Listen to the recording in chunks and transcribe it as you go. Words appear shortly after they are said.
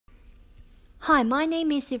Hi, my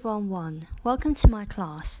name is Yvonne1. Welcome to my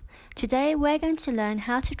class. Today we're going to learn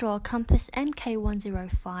how to draw Compass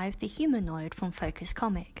MK105, the humanoid from Focus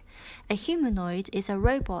Comic. A humanoid is a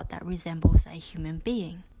robot that resembles a human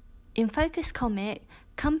being. In Focus Comic,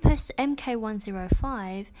 Compass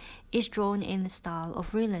MK105 is drawn in the style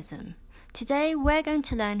of realism. Today we're going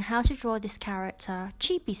to learn how to draw this character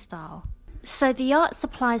chibi style. So the art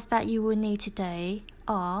supplies that you will need today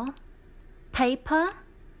are paper,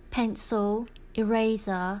 pencil,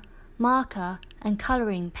 eraser, marker and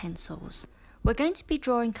colouring pencils. We're going to be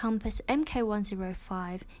drawing Compass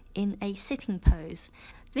MK105 in a sitting pose.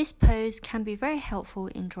 This pose can be very helpful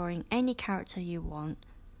in drawing any character you want.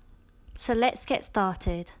 So let's get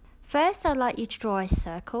started. First, I'd like you to draw a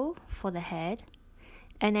circle for the head,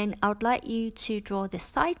 and then I'd like you to draw the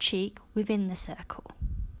side cheek within the circle.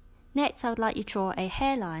 Next, I would like you to draw a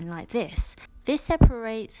hairline like this. This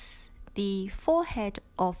separates the forehead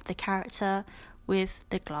of the character with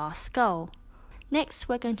the glass skull. Next,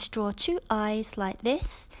 we're going to draw two eyes like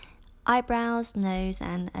this, eyebrows, nose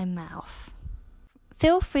and a mouth.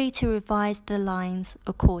 Feel free to revise the lines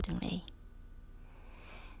accordingly.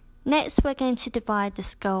 Next, we're going to divide the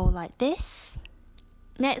skull like this.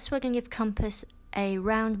 Next, we're going to give Compass a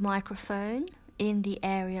round microphone in the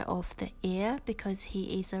area of the ear because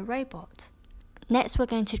he is a robot. Next, we're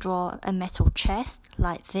going to draw a metal chest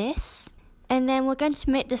like this. And then we're going to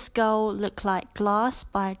make the skull look like glass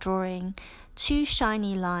by drawing two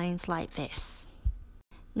shiny lines like this.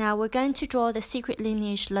 Now we're going to draw the Secret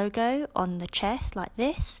Lineage logo on the chest like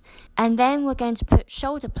this. And then we're going to put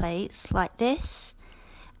shoulder plates like this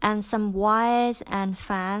and some wires and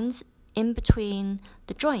fans in between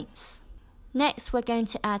the joints. Next, we're going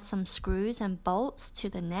to add some screws and bolts to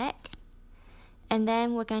the neck. And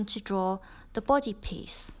then we're going to draw the body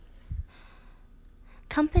piece.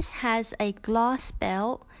 Compass has a glass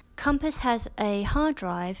belt. Compass has a hard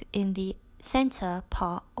drive in the center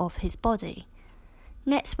part of his body.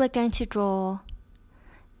 Next, we're going to draw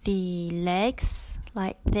the legs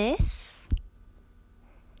like this,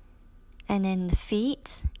 and then the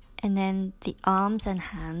feet, and then the arms and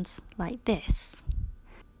hands like this.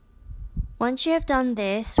 Once you have done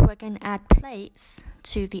this, we're going to add plates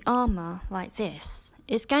to the armor like this.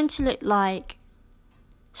 It's going to look like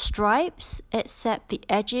stripes, except the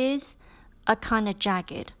edges are kind of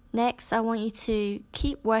jagged. Next, I want you to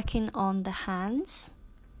keep working on the hands.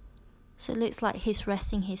 So it looks like he's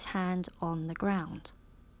resting his hand on the ground.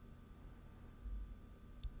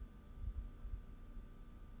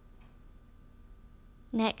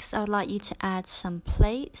 Next, I would like you to add some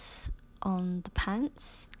plates on the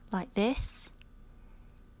pants like this.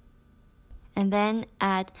 And then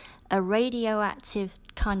add a radioactive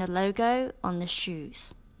kind of logo on the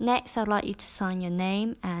shoes. Next, I'd like you to sign your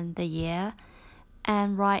name and the year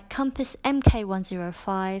and write Compass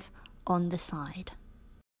MK105 on the side.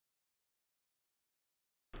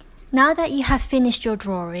 Now that you have finished your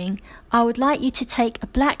drawing, I would like you to take a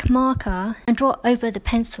black marker and draw over the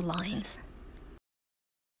pencil lines.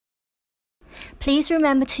 Please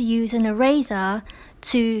remember to use an eraser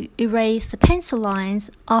to erase the pencil lines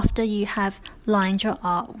after you have lined your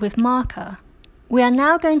art with marker. We are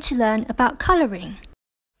now going to learn about colouring.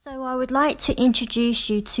 So I would like to introduce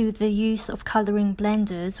you to the use of colouring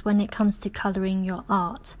blenders when it comes to colouring your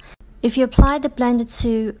art. If you apply the blender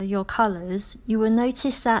to your colours, you will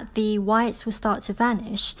notice that the whites will start to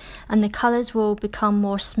vanish and the colours will become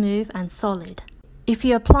more smooth and solid. If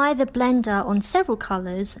you apply the blender on several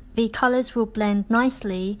colours, the colours will blend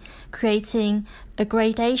nicely, creating a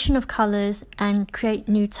gradation of colours and create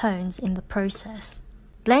new tones in the process.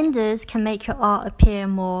 Blenders can make your art appear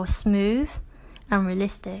more smooth and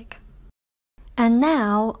realistic. And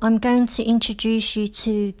now I'm going to introduce you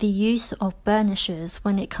to the use of burnishers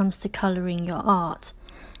when it comes to colouring your art.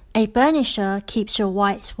 A burnisher keeps your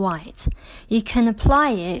whites white. You can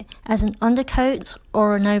apply it as an undercoat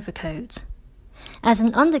or an overcoat. As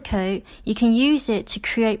an undercoat, you can use it to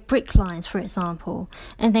create brick lines, for example,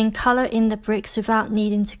 and then colour in the bricks without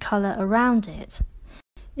needing to colour around it.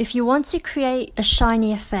 If you want to create a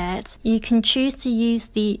shiny effect, you can choose to use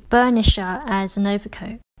the burnisher as an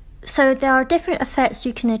overcoat. So there are different effects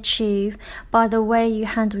you can achieve by the way you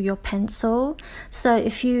handle your pencil. So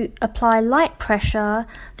if you apply light pressure,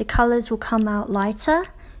 the colours will come out lighter.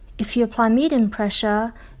 If you apply medium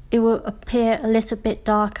pressure, it will appear a little bit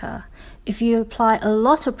darker. If you apply a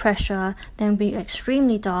lot of pressure, then it will be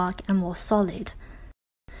extremely dark and more solid.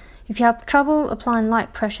 If you have trouble applying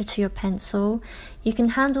light pressure to your pencil, you can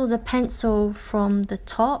handle the pencil from the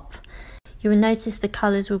top. You will notice the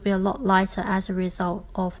colours will be a lot lighter as a result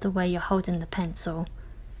of the way you're holding the pencil.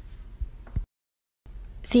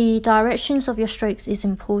 The directions of your strokes is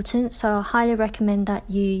important, so I highly recommend that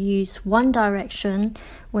you use one direction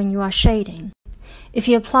when you are shading. If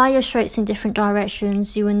you apply your strokes in different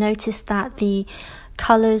directions, you will notice that the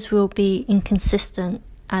colors will be inconsistent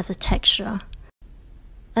as a texture.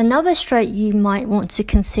 Another stroke you might want to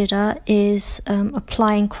consider is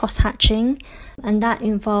applying cross-hatching, and that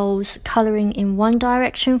involves coloring in one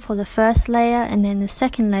direction for the first layer, and then the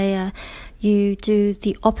second layer you do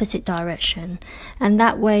the opposite direction, and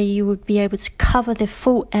that way you would be able to cover the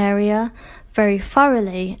full area very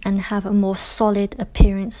thoroughly and have a more solid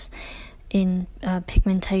appearance in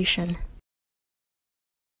pigmentation.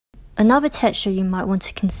 Another texture you might want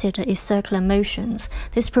to consider is circular motions.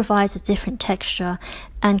 This provides a different texture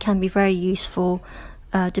and can be very useful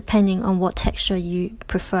depending on what texture you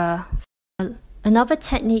prefer. Another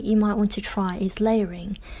technique you might want to try is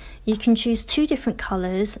layering. You can choose two different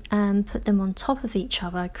colors and put them on top of each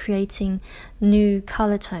other, creating new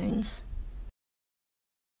color tones.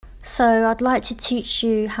 So I'd like to teach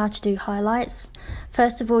you how to do highlights.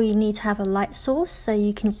 First of all, you need to have a light source so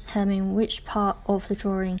you can determine which part of the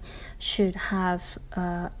drawing should have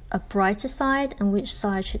a brighter side and which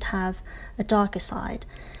side should have a darker side.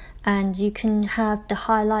 And you can have the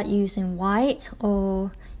highlight using white,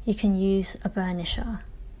 or you can use a burnisher.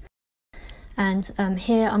 And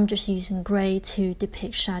here I'm just using grey to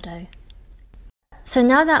depict shadow. So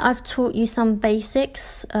now that I've taught you some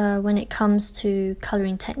basics when it comes to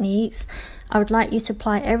colouring techniques, I would like you to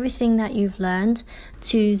apply everything that you've learned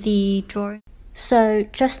to the drawing. So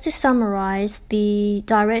just to summarise, the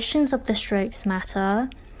directions of the strokes matter,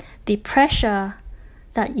 the pressure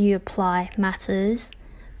that you apply matters,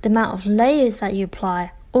 the amount of layers that you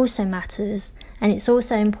apply also matters, and it's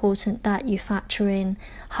also important that you factor in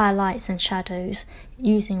highlights and shadows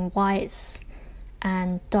using whites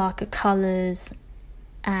and darker colours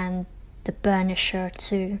and the burnisher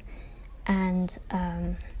too. And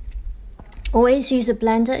always use a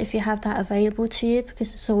blender if you have that available to you,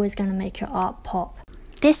 because it's always going to make your art pop.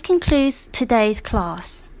 This concludes today's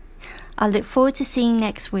class. I look forward to seeing you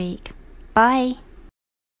next week. Bye.